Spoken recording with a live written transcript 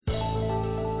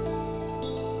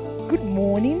Good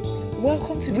morning.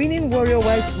 Welcome to Winning Warrior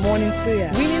Wise Morning Prayer.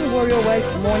 Winning Warrior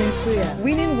Wise Morning Prayer.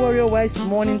 Winning Warrior Wise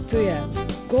Morning Prayer.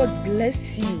 God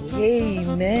bless you.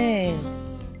 Amen.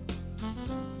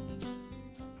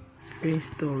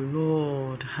 Praise the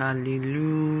Lord.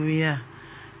 Hallelujah.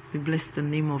 We bless the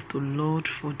name of the Lord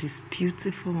for this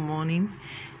beautiful morning,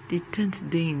 the 10th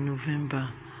day in November.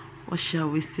 What shall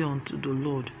we say unto the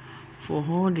Lord? For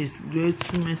all his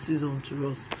grateful mercies unto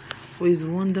us, for his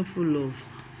wonderful love.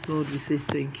 Lord, we say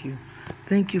thank you.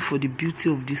 Thank you for the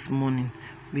beauty of this morning.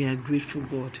 We are grateful,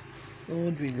 God.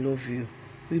 Lord, we love you.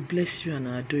 We bless you and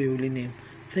adore your holy name.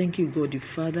 Thank you, God the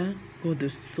Father, God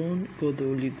the Son, God the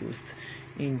Holy Ghost.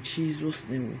 In Jesus'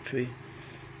 name we pray.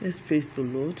 Let's praise the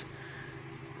Lord.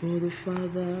 God the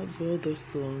Father, God the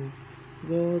Son,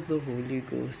 God the Holy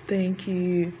Ghost. Thank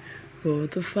you.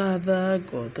 God the Father,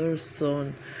 God the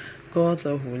Son, God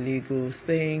the Holy Ghost.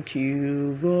 Thank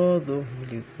you. God the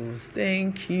Holy Ghost.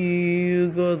 Thank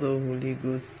you. God the Holy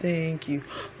Ghost. Thank you.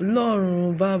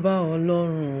 Ọlọ́run bàbá,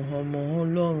 Ọlọ́run ọmọ,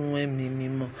 Ọlọ́run ẹ̀mí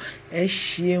mímọ́. Ẹ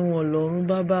ṣeun Ọlọ́run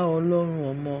bàbá, Ọlọ́run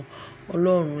ọmọ,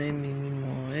 Ọlọ́run ẹ̀mí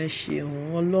mímọ́. Ẹ ṣeun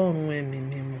Ọlọ́run ẹ̀mí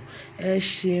mímọ́. Ẹ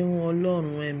ṣeun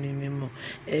Ọlọ́run ẹ̀mí mímọ́.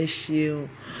 Ẹ ṣeun.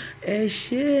 Ẹ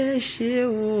ṣé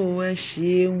o, ẹ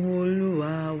ṣeun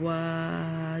Olúwa wa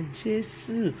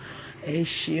Jésù. Ẹ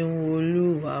ṣeun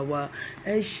Olúwa wa.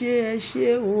 Ẹ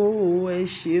ṣé o, ẹ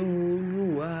ṣeun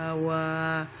Olúwa wa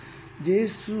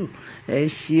Jésù. Ẹ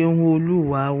ṣeun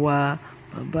Olúwa wa.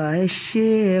 Bàbá ẹ ṣé,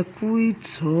 ẹ kú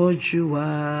ìtọ́jú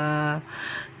wa.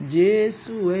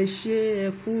 Jésù ẹ ṣé, ẹ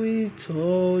kú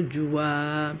ìtọ́jú wa.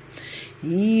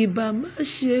 Ìbá má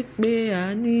ṣe pé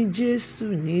a ní Jésù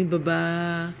ní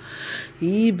bàbá.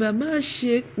 Ìbá má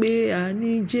ṣe pé a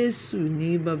ní Jésù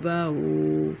ní bàbá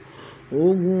o.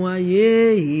 Ogun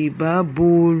ayé ìbá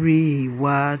borí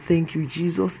wa. Thank you,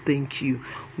 Jesus. Thank you.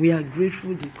 We are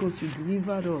grateful because you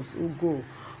delivered us, oh God,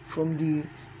 from the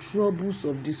troubles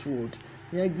of this world.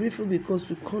 We are grateful because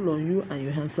we call on you and you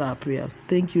answer our prayers.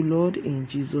 Thank you, Lord, in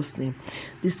Jesus' name.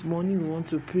 This morning we want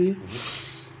to pray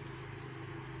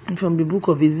from the book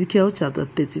of Ezekiel, chapter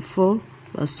 34,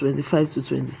 verse 25 to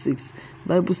 26.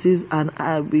 Bible says, and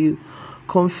I will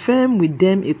confirm with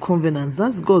them a covenant.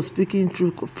 That's God speaking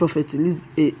through prophet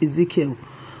Ezekiel,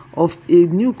 of a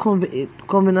new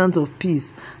covenant of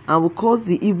peace, and will cause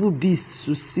the evil beasts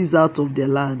to cease out of their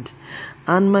land.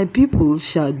 And my people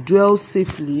shall dwell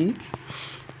safely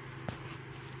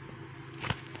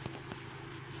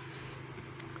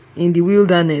in the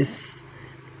wilderness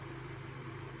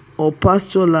or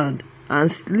pasture land,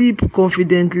 and sleep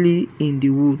confidently in the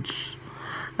woods.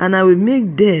 And I will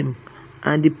make them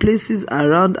and the places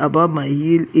around about my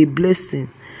hill a blessing,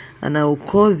 and I will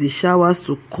cause the showers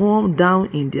to come down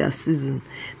in their season.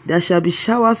 There shall be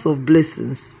showers of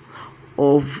blessings,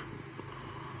 of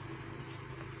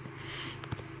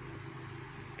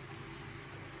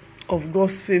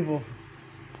God's favor.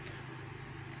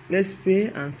 Let's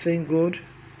pray and thank God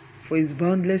for his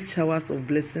boundless showers of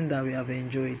blessing that we have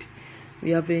enjoyed.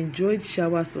 We have enjoyed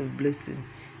showers of blessing,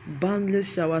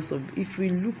 boundless showers of. If we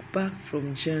look back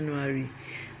from January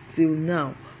till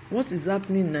now, what is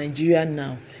happening in Nigeria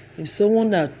now? If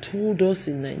someone had told us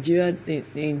in Nigeria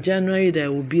in January that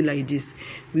it would be like this,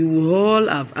 we will all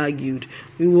have argued.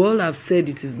 We will all have said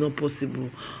it is not possible.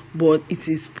 But it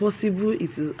is possible.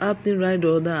 It is happening right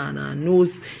under our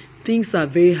nose. Things are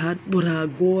very hard, but our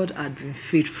God had been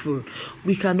faithful.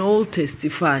 We can all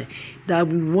testify that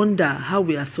we wonder how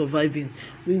we are surviving.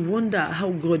 We wonder how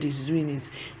God is doing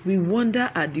it. We wonder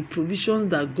at the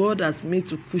provisions that God has made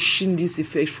to cushion this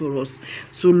effect for us.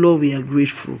 So Lord, we are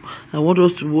grateful. I want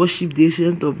us to worship the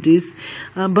Ancient of Days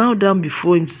and bow down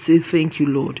before him to say thank you,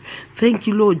 Lord. Thank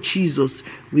you, Lord Jesus.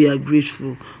 We are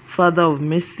grateful. Father of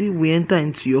mercy, we enter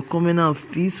into your covenant of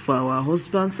peace for our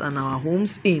husbands and our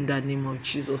homes in the name of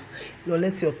Jesus. Lord,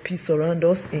 let your peace surround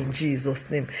us in Jesus'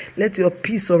 name. Let your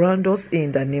peace surround us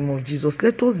in the name of Jesus.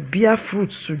 Let us bear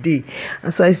fruits today.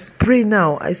 As I pray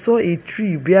now, I saw a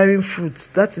tree bearing fruits.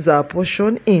 That is our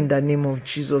portion in the name of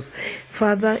Jesus.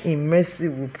 Father, in mercy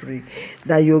we pray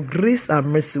that your grace and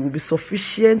mercy will be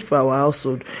sufficient for our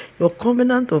household. Your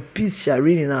covenant of peace shall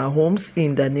reign in our homes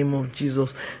in the name of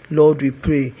Jesus. Lord, we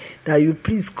pray that you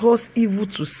please cause evil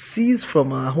to cease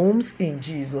from our homes in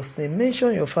Jesus' name.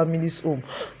 Mention your family's home.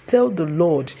 Tell the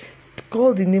Lord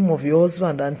Call the name of your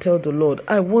husband and tell the Lord,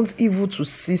 I want evil to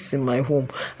cease in my home.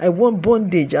 I want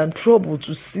bondage and trouble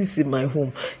to cease in my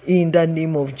home. In the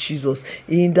name of Jesus.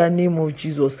 In the name of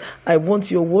Jesus. I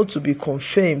want your word to be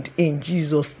confirmed in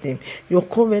Jesus' name. Your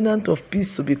covenant of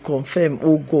peace to be confirmed,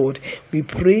 oh God. We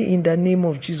pray in the name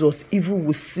of Jesus. Evil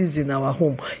will cease in our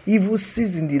home. Evil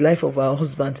cease in the life of our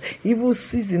husband. Evil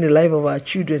cease in the life of our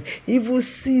children. Evil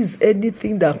cease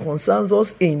anything that concerns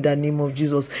us in the name of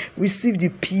Jesus. Receive the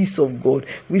peace of God.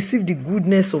 Receive the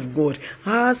goodness of God.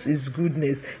 Ours is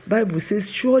goodness. Bible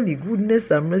says, surely goodness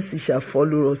and mercy shall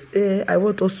follow us. I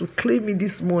want us to claim it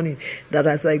this morning, that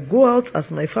as I go out,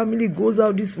 as my family goes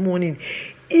out this morning,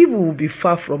 evil will be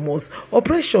far from us.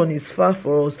 Oppression is far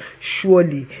from us.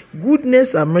 Surely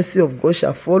goodness and mercy of God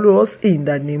shall follow us in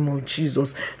the name of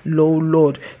Jesus.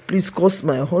 Lord, please cause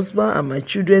my husband and my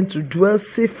children to dwell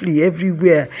safely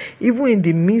everywhere, even in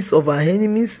the midst of our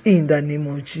enemies, in the name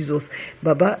of Jesus.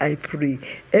 Baba, I pray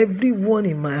everyone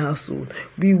in my household,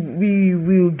 we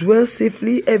will dwell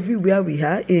safely everywhere we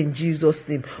are in Jesus'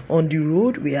 name. On the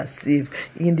road we are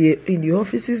safe. In the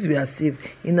offices we are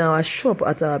safe. In our shop,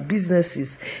 at our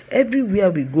businesses, everywhere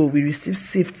we go, we receive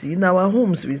safety. In our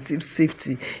homes, we receive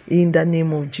safety. In the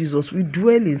name of Jesus, we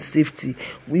dwell in safety.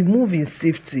 We move in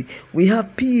safety. We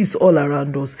have peace all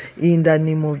around us. In the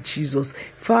name of Jesus.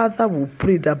 Father, we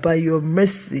pray that by your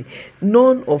mercy,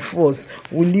 none of us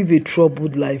will live a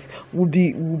troubled life, will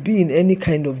be in any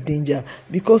kind of danger,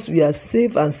 because we are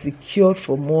safe and secured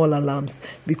from all alarms,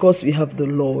 because we have the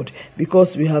Lord.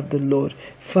 Because we have the Lord.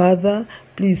 Father,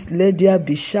 please let there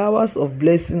be showers of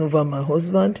blessing over my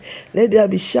husband. Let there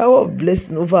be shower of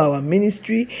blessing over our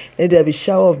ministry. Let there be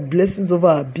shower of blessings over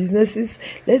our businesses.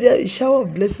 Let there be shower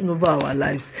of blessing over our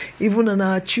lives. Even on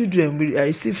our children, we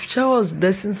receive showers of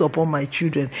blessings upon my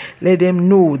children. Let them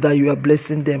know that you are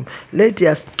blessing them. Let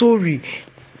their story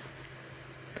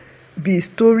be a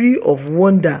story of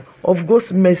wonder, of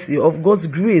God's mercy, of God's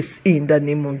grace, in the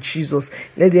name of Jesus.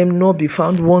 Let them not be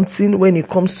found wanting when it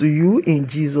comes to you, in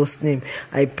Jesus' name.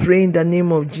 I pray in the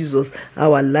name of Jesus,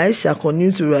 our life shall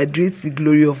continue to radiate the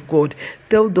glory of God.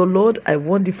 Tell the Lord, I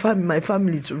want my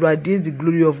family to radiate the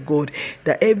glory of God,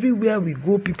 that everywhere we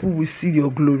go, people will see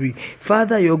your glory.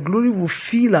 Father, your glory will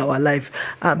fill our life,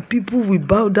 and people will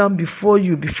bow down before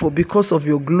you because of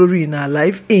your glory in our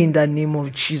life, in the name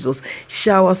of Jesus.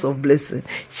 Showers of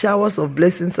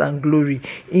blessings and glory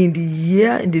in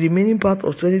the remaining part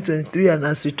of 2023, and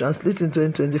as we translate in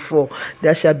 2024,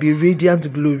 there shall be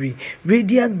radiant glory,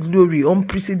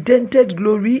 unprecedented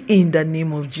glory, in the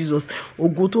name of Jesus.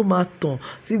 Ògo tó máa tàn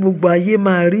tí gbogbo ayé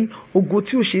máa rí, ògo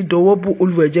tí ò ṣe dọwọ́ bò,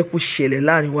 Olúwa jẹ́ kó ṣẹlẹ̀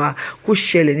láàrin wa, kó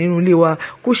ṣẹlẹ̀ nínú ilé wa,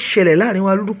 kó ṣẹlẹ̀ láàrin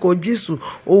wa lórúkọ Jésù.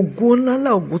 Ògo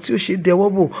ńláńlá, ògo tí ò ṣe dọwọ́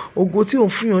bò, ògo tí ò ń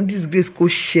fún yàn disgrace, kó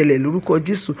ṣẹlẹ̀ lórúkọ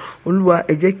Jésù. Olúwa,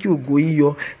 ẹ jẹ́ kí ògo yín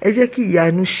yọ, ẹ jẹ́ kí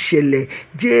ìyanu ṣẹlẹ̀.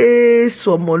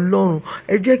 Jésù ọmọ Ọlọ́run,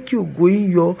 ẹ jẹ́ kí ògo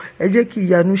yín yọ, ẹ jẹ́ kí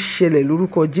ìyanu ṣẹlẹ̀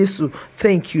lórúkọ Jésù.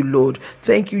 Thank you, Lord.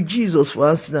 Thank you, Jesus, for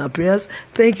answering our prayers.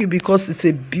 Thank you because it's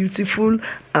a beautiful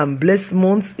and blessed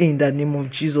month, in the name of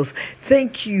Jesus.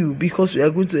 Thank you because we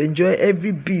are going to enjoy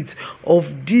every bit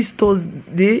of this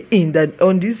Thursday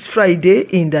on this Friday,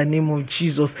 in the name of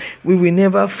Jesus. We will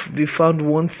never be found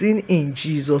wanting, in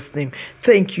Jesus' name.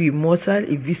 Thank you, immortal,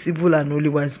 invisible, and only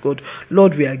wise God.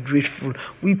 Lord, we are grateful.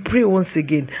 We pray once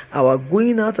again, our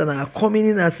going out and our coming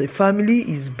in as a family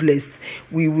is blessed.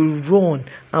 We will run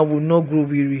and will not grow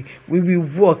weary. We will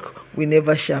walk, we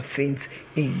never shall faint.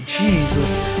 In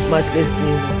Jesus' matchless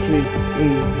name we pray.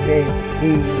 Amen.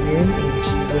 Amen. In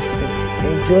Jesus' name.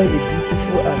 Enjoy a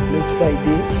beautiful and blessed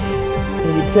Friday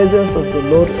in the presence of the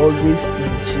Lord always,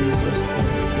 in Jesus' name.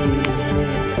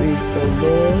 Amen. Praise the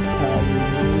Lord.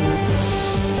 Hallelujah.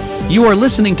 You are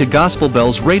listening to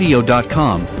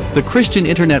GospelBellsRadio.com, the Christian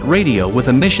internet radio with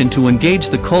a mission to engage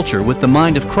the culture with the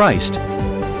mind of Christ.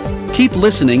 Keep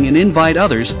listening and invite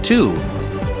others too.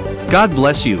 God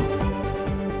bless you.